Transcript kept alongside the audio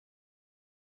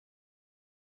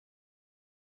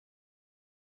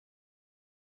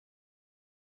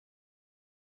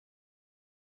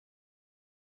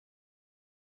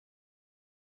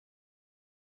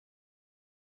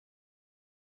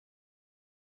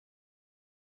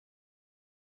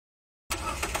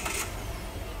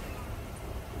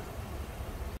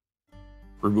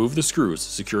Remove the screws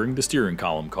securing the steering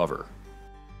column cover.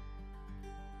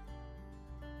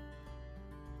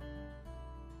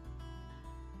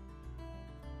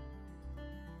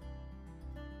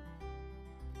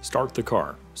 Start the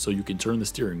car so you can turn the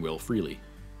steering wheel freely.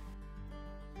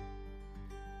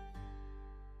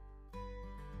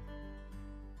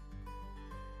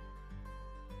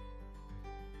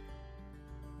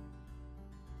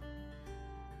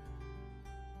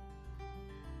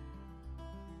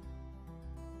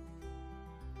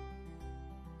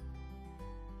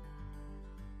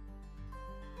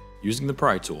 Using the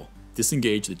pry tool,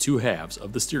 disengage the two halves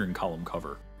of the steering column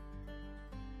cover.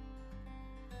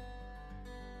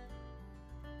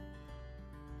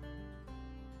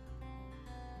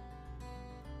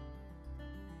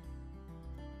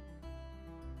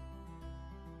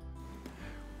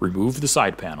 Remove the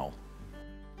side panel.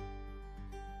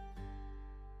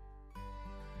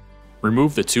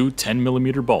 Remove the two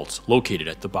 10mm bolts located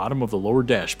at the bottom of the lower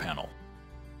dash panel.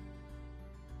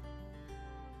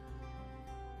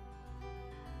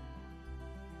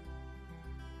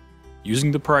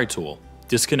 Using the pry tool,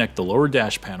 disconnect the lower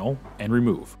dash panel and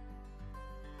remove.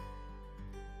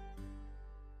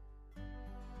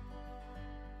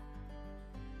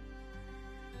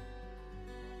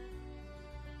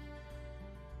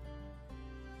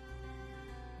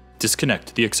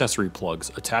 Disconnect the accessory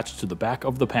plugs attached to the back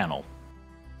of the panel.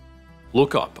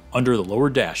 Look up under the lower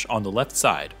dash on the left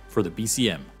side for the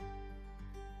BCM.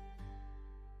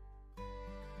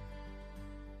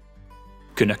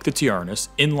 Connect the T-harness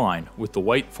in line with the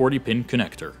white 40-pin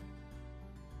connector.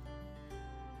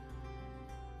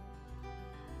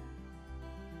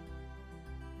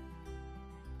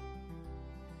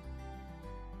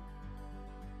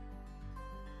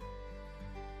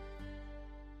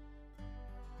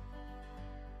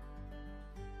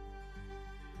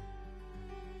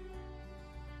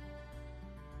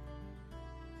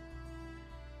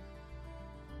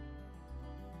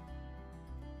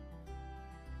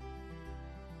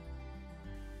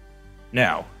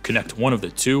 Now, connect one of the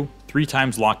two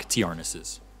 3x lock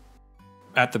T-harnesses.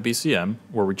 At the BCM,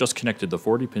 where we just connected the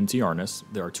 40-pin T-harness,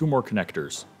 there are two more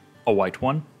connectors, a white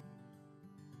one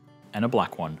and a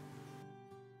black one.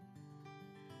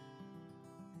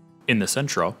 In the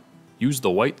Sentra, use the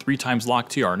white 3x lock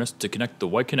T-harness to connect the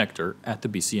white connector at the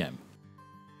BCM.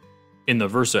 In the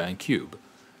Versa and Cube,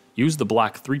 use the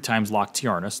black 3x lock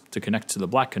T-harness to connect to the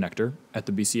black connector at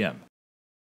the BCM.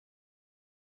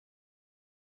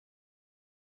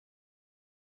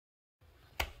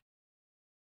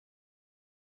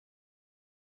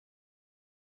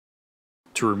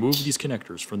 To remove these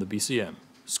connectors from the BCM,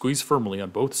 squeeze firmly on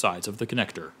both sides of the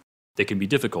connector. They can be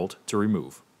difficult to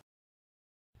remove.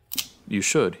 You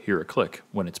should hear a click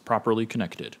when it's properly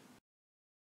connected.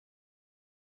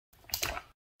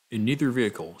 In neither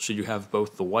vehicle should you have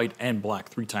both the white and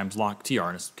black 3x lock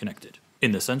T-harness connected.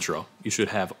 In the Sentra, you should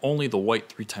have only the white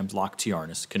 3x lock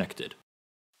T-harness connected.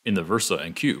 In the Versa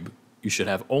and Cube, you should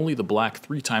have only the black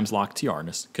 3x lock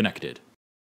T-harness connected.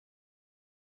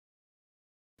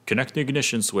 Connect the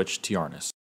ignition switch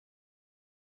T-harness.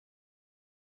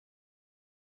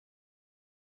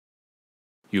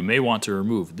 You may want to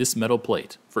remove this metal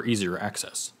plate for easier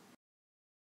access.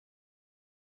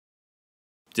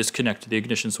 Disconnect the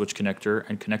ignition switch connector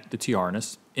and connect the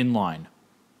T-harness in line.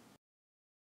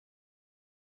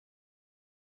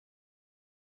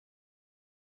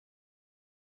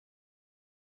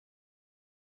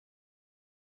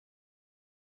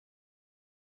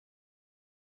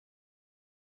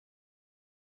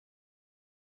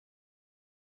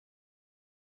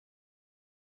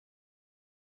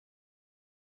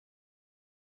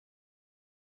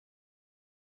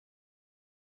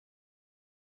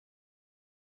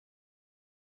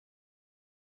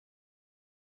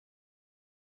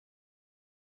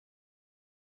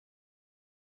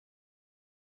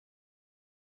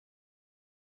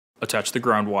 Attach the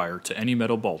ground wire to any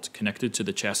metal bolt connected to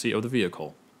the chassis of the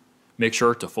vehicle. Make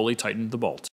sure to fully tighten the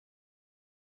bolt.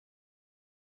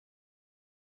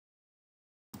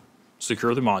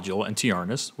 Secure the module and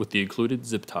T-harness with the included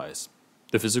zip ties.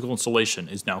 The physical installation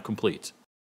is now complete.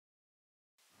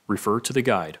 Refer to the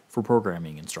guide for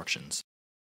programming instructions.